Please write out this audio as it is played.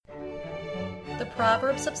The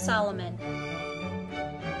Proverbs of Solomon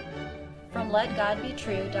from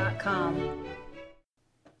LetGodBetrue.com.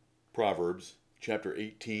 Proverbs chapter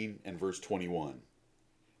 18 and verse 21.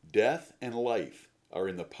 Death and life are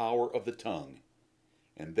in the power of the tongue,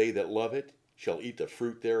 and they that love it shall eat the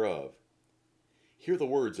fruit thereof. Hear the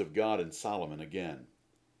words of God and Solomon again.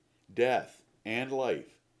 Death and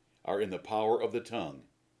life are in the power of the tongue,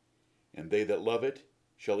 and they that love it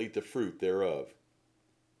shall eat the fruit thereof.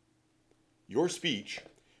 Your speech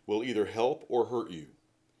will either help or hurt you.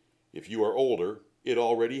 If you are older, it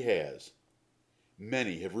already has.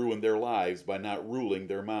 Many have ruined their lives by not ruling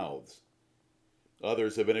their mouths.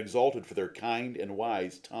 Others have been exalted for their kind and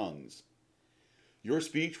wise tongues. Your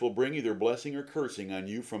speech will bring either blessing or cursing on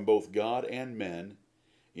you from both God and men,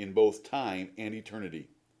 in both time and eternity.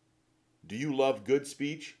 Do you love good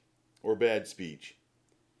speech or bad speech?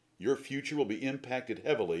 Your future will be impacted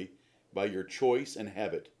heavily by your choice and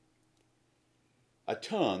habit. A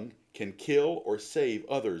tongue can kill or save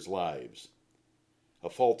others' lives.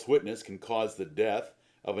 A false witness can cause the death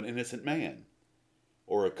of an innocent man,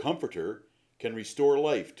 or a comforter can restore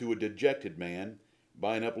life to a dejected man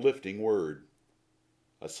by an uplifting word.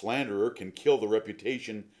 A slanderer can kill the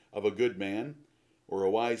reputation of a good man, or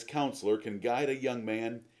a wise counselor can guide a young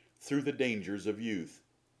man through the dangers of youth.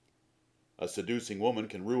 A seducing woman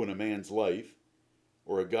can ruin a man's life,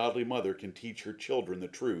 or a godly mother can teach her children the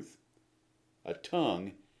truth. A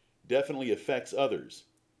tongue definitely affects others,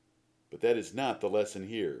 but that is not the lesson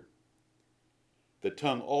here. The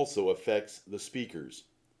tongue also affects the speakers.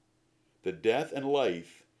 The death and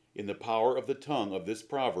life in the power of the tongue of this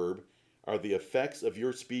proverb are the effects of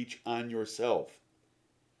your speech on yourself.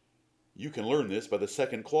 You can learn this by the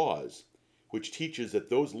second clause, which teaches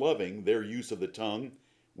that those loving their use of the tongue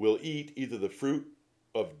will eat either the fruit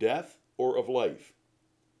of death or of life.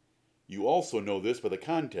 You also know this by the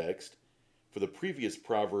context, for the previous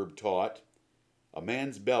proverb taught, "A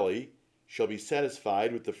man's belly shall be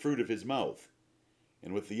satisfied with the fruit of his mouth,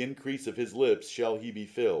 and with the increase of his lips shall he be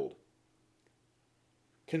filled."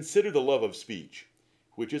 Consider the love of speech,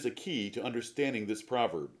 which is a key to understanding this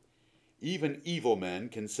proverb. Even evil men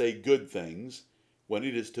can say good things when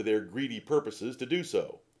it is to their greedy purposes to do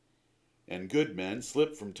so, and good men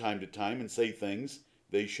slip from time to time and say things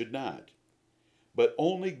they should not. But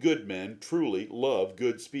only good men truly love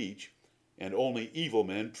good speech, and only evil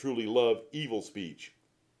men truly love evil speech.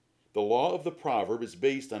 The law of the proverb is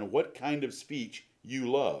based on what kind of speech you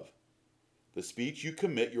love, the speech you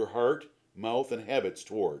commit your heart, mouth, and habits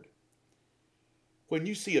toward. When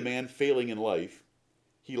you see a man failing in life,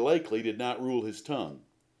 he likely did not rule his tongue.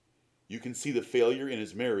 You can see the failure in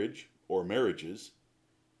his marriage, or marriages,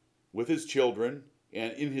 with his children,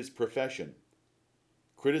 and in his profession.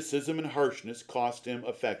 Criticism and harshness cost him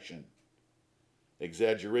affection.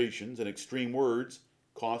 Exaggerations and extreme words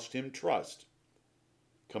cost him trust.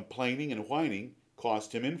 Complaining and whining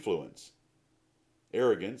cost him influence.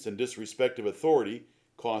 Arrogance and disrespect of authority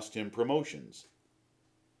cost him promotions.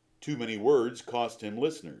 Too many words cost him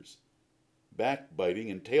listeners.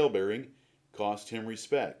 Backbiting and talebearing cost him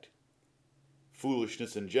respect.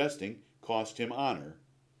 Foolishness and jesting cost him honor,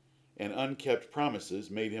 and unkept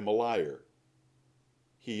promises made him a liar.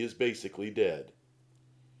 He is basically dead.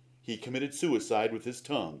 He committed suicide with his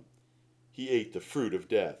tongue. He ate the fruit of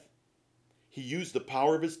death. He used the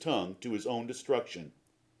power of his tongue to his own destruction.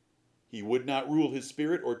 He would not rule his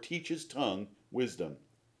spirit or teach his tongue wisdom.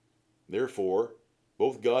 Therefore,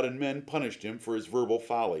 both God and men punished him for his verbal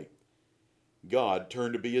folly. God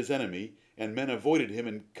turned to be his enemy, and men avoided him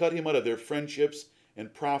and cut him out of their friendships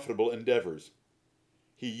and profitable endeavors.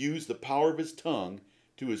 He used the power of his tongue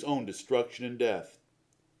to his own destruction and death.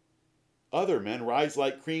 Other men rise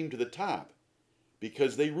like cream to the top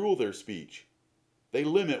because they rule their speech. They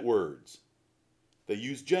limit words. They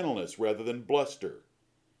use gentleness rather than bluster.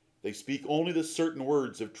 They speak only the certain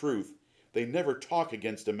words of truth. They never talk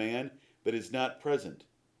against a man that is not present.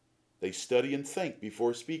 They study and think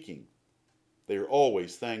before speaking. They are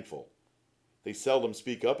always thankful. They seldom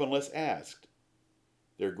speak up unless asked.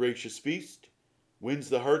 Their gracious speech wins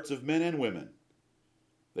the hearts of men and women.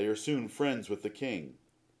 They are soon friends with the king.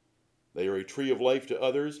 They are a tree of life to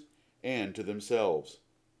others and to themselves.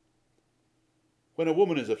 When a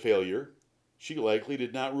woman is a failure, she likely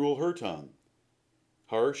did not rule her tongue.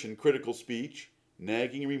 Harsh and critical speech,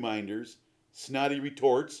 nagging reminders, snotty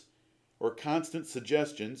retorts, or constant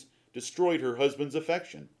suggestions destroyed her husband's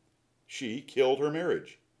affection. She killed her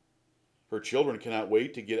marriage. Her children cannot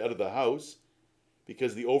wait to get out of the house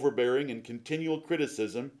because the overbearing and continual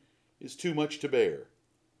criticism is too much to bear.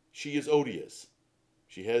 She is odious.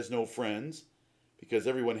 She has no friends because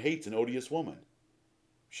everyone hates an odious woman.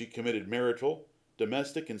 She committed marital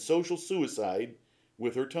domestic, and social suicide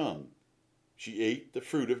with her tongue. She ate the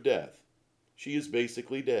fruit of death. She is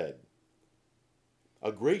basically dead.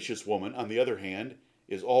 A gracious woman, on the other hand,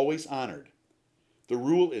 is always honored. The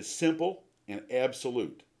rule is simple and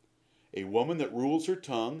absolute. A woman that rules her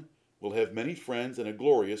tongue will have many friends and a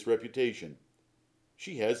glorious reputation.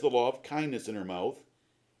 She has the law of kindness in her mouth,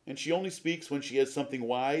 and she only speaks when she has something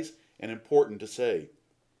wise and important to say.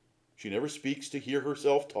 She never speaks to hear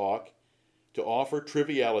herself talk, to offer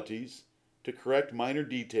trivialities, to correct minor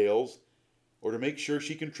details, or to make sure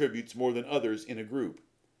she contributes more than others in a group.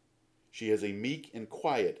 She has a meek and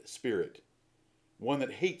quiet spirit, one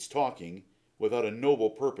that hates talking without a noble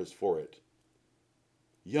purpose for it.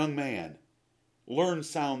 Young man, learn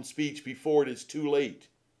sound speech before it is too late.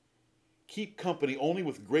 Keep company only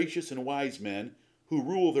with gracious and wise men who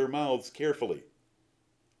rule their mouths carefully.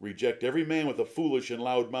 Reject every man with a foolish and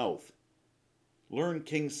loud mouth. Learn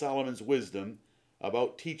King Solomon's wisdom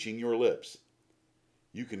about teaching your lips.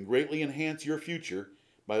 You can greatly enhance your future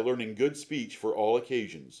by learning good speech for all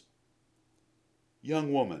occasions.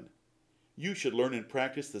 Young woman, you should learn and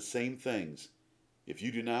practice the same things. If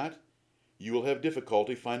you do not, you will have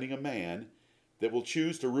difficulty finding a man that will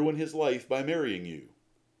choose to ruin his life by marrying you.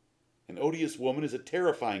 An odious woman is a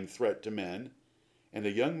terrifying threat to men, and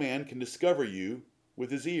a young man can discover you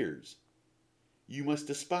with his ears. You must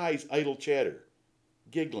despise idle chatter,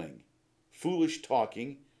 giggling, foolish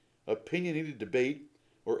talking, opinionated debate,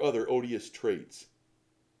 or other odious traits.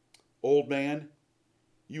 Old man,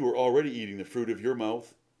 you are already eating the fruit of your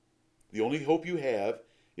mouth. The only hope you have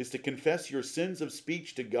is to confess your sins of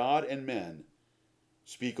speech to God and men.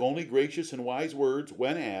 Speak only gracious and wise words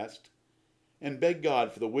when asked, and beg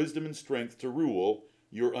God for the wisdom and strength to rule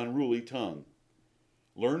your unruly tongue.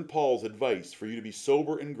 Learn Paul's advice for you to be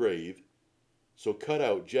sober and grave, so cut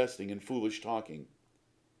out jesting and foolish talking.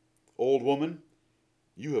 Old woman,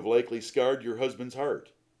 you have likely scarred your husband's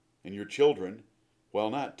heart, and your children, while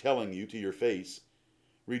not telling you to your face,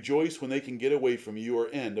 rejoice when they can get away from you or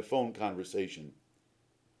end a phone conversation.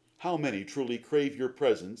 How many truly crave your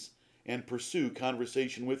presence and pursue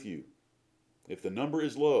conversation with you? If the number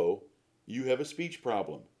is low, you have a speech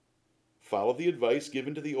problem. Follow the advice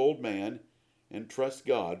given to the old man and trust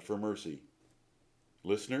God for mercy.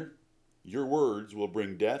 Listener, your words will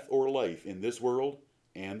bring death or life in this world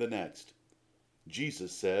and the next.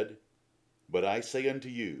 Jesus said, "But I say unto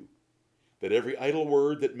you, that every idle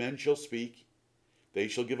word that men shall speak, they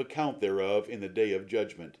shall give account thereof in the day of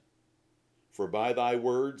judgment. For by thy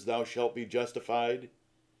words thou shalt be justified,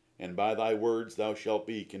 and by thy words thou shalt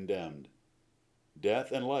be condemned.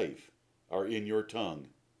 Death and life are in your tongue.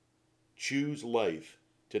 Choose life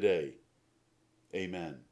today." Amen.